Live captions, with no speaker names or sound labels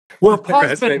Well,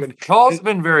 Paul's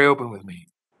been very open with me.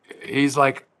 He's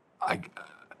like, I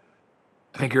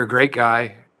think you're a great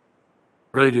guy.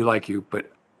 Really do like you, but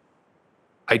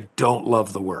I don't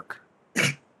love the work.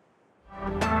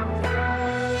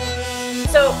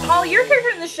 So, Paul, your character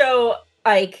in the show,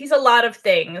 Ike, he's a lot of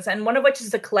things, and one of which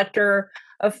is a collector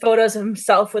of photos of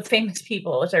himself with famous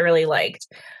people, which I really liked.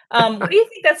 What do you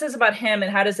think that says about him,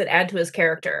 and how does it add to his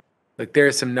character? Like,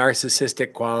 there's some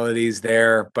narcissistic qualities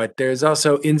there, but there's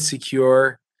also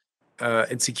insecurity.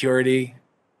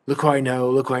 Look who I know.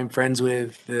 Look who I'm friends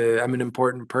with. I'm an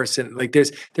important person. Like,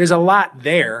 there's a lot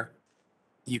there.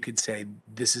 You could say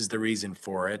this is the reason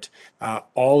for it.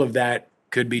 All of that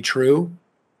could be true.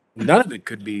 None of it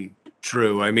could be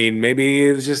true. I mean,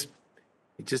 maybe he just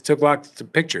took lots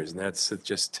of pictures, and that's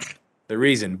just the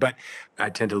reason. But I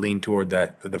tend to lean toward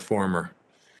the former.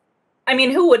 I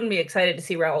mean, who wouldn't be excited to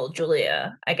see Raul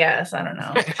Julia? I guess. I don't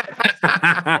know.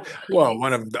 Well,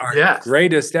 one of our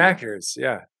greatest actors.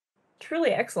 Yeah.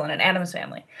 Truly excellent in Addams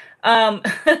Family. Will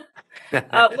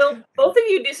both of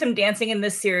you do some dancing in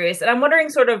this series? And I'm wondering,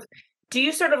 do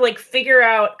you like figure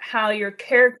out how your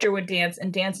character would dance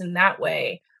and dance in that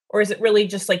way? Or is it really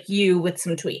just like you with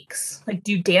some tweaks? Like,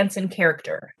 do you dance in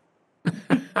character?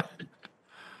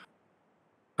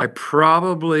 I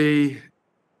probably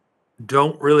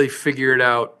don't really figure it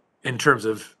out in terms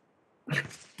of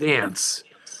dance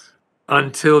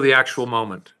until the actual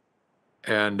moment.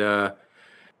 And I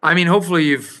mean,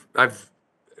 hopefully I've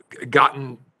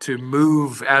gotten to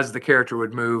move as the character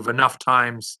would move enough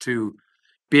times to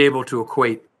be able to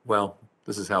equate, well,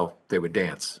 this is how they would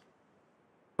dance.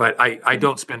 But I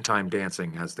don't spend time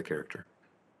dancing as the character.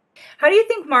 How do you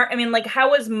think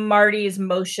how was Marty's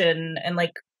motion and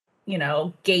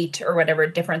gait or whatever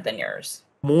different than yours?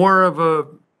 More of a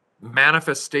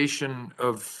manifestation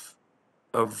of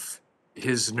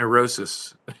his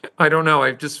neurosis. I don't know.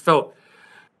 I just felt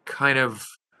kind of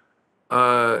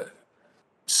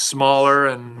smaller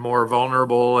and more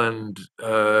vulnerable, and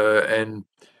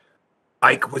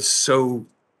Ike was so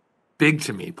big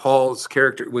to me. Paul's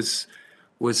character was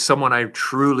someone I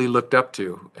truly looked up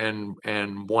to and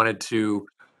wanted to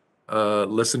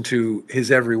listen to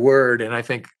his every word, and I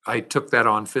think I took that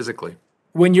on physically.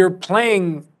 When you're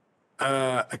playing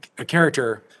a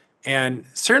character, and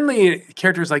certainly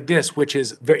characters like this, which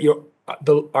is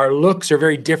our looks are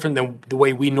very different than the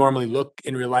way we normally look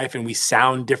in real life, and we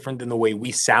sound different than the way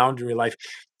we sound in real life.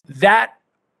 That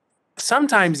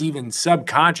sometimes even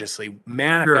subconsciously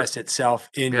manifests itself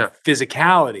in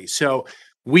physicality. So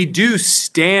we do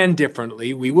stand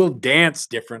differently. We will dance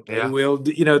differently. Yeah. We'll,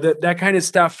 that kind of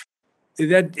stuff.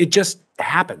 That it just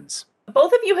happens.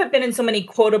 Both of you have been in so many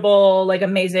quotable,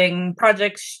 amazing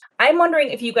projects. I'm wondering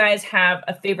if you guys have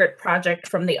a favorite project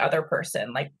from the other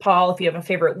person. Like, Paul, if you have a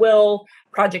favorite Will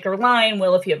project or line.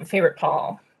 Will, if you have a favorite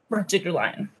Paul project or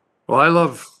line. Well, I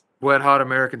love Wet Hot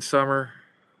American Summer.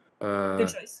 Good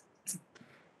choice.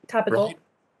 Topical. Right.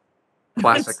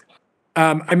 Classic.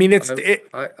 I mean,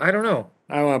 I don't know.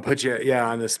 I don't want to put you,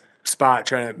 on this spot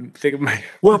trying to think of my.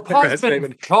 Well,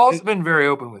 Paul's been very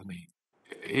open with me.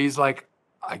 He's like,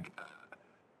 I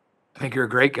think you're a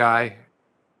great guy.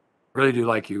 Really do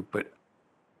like you, but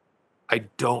I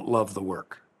don't love the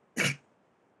work. It's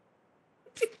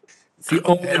the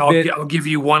only I'll give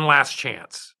you one last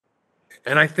chance.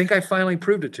 And I think I finally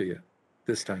proved it to you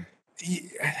this time.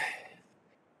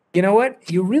 You know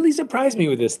what? You really surprised me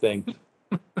with this thing.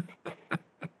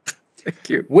 Thank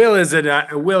you. Will has done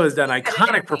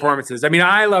iconic performances. I mean,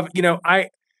 I love,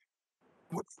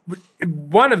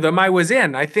 one of them I was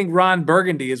in. I think Ron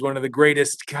Burgundy is one of the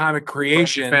greatest comic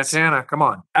creations. Fantana, come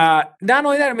on. Not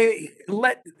only that, I mean,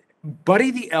 let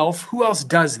Buddy the Elf. Who else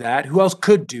does that? Who else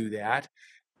could do that?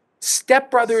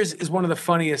 Step Brothers is one of the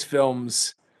funniest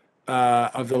films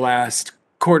of the last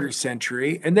quarter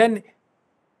century. And then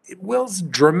Will's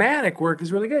dramatic work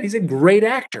is really good. He's a great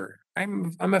actor.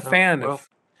 I'm a fan of.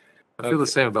 I feel the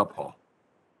same about Paul.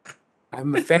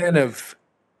 I'm a fan of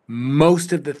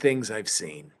most of the things I've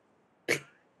seen.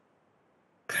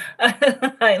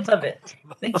 I love it.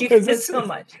 Thank you so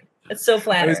much. It's so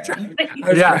flattering.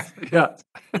 Yeah. That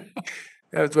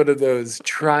was one of those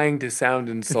trying to sound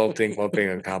insulting while being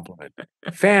a compliment.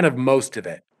 Fan of most of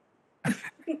it.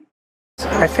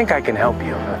 I think I can help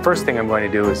you. The first thing I'm going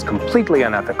to do is completely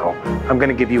unethical. I'm going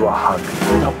to give you a hug.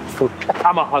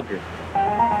 I'm a hugger.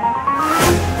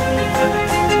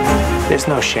 There's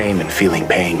no shame in feeling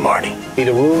pain, Marty. Be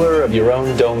the ruler of your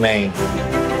own domain.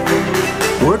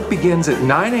 Work begins at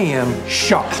 9 a.m.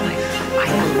 sharp.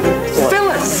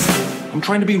 Phyllis! I'm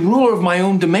trying to be ruler of my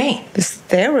own domain. This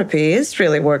therapy is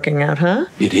really working out, huh?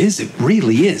 It is. It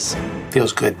really is.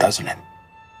 Feels good, doesn't it?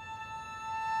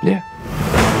 Yeah.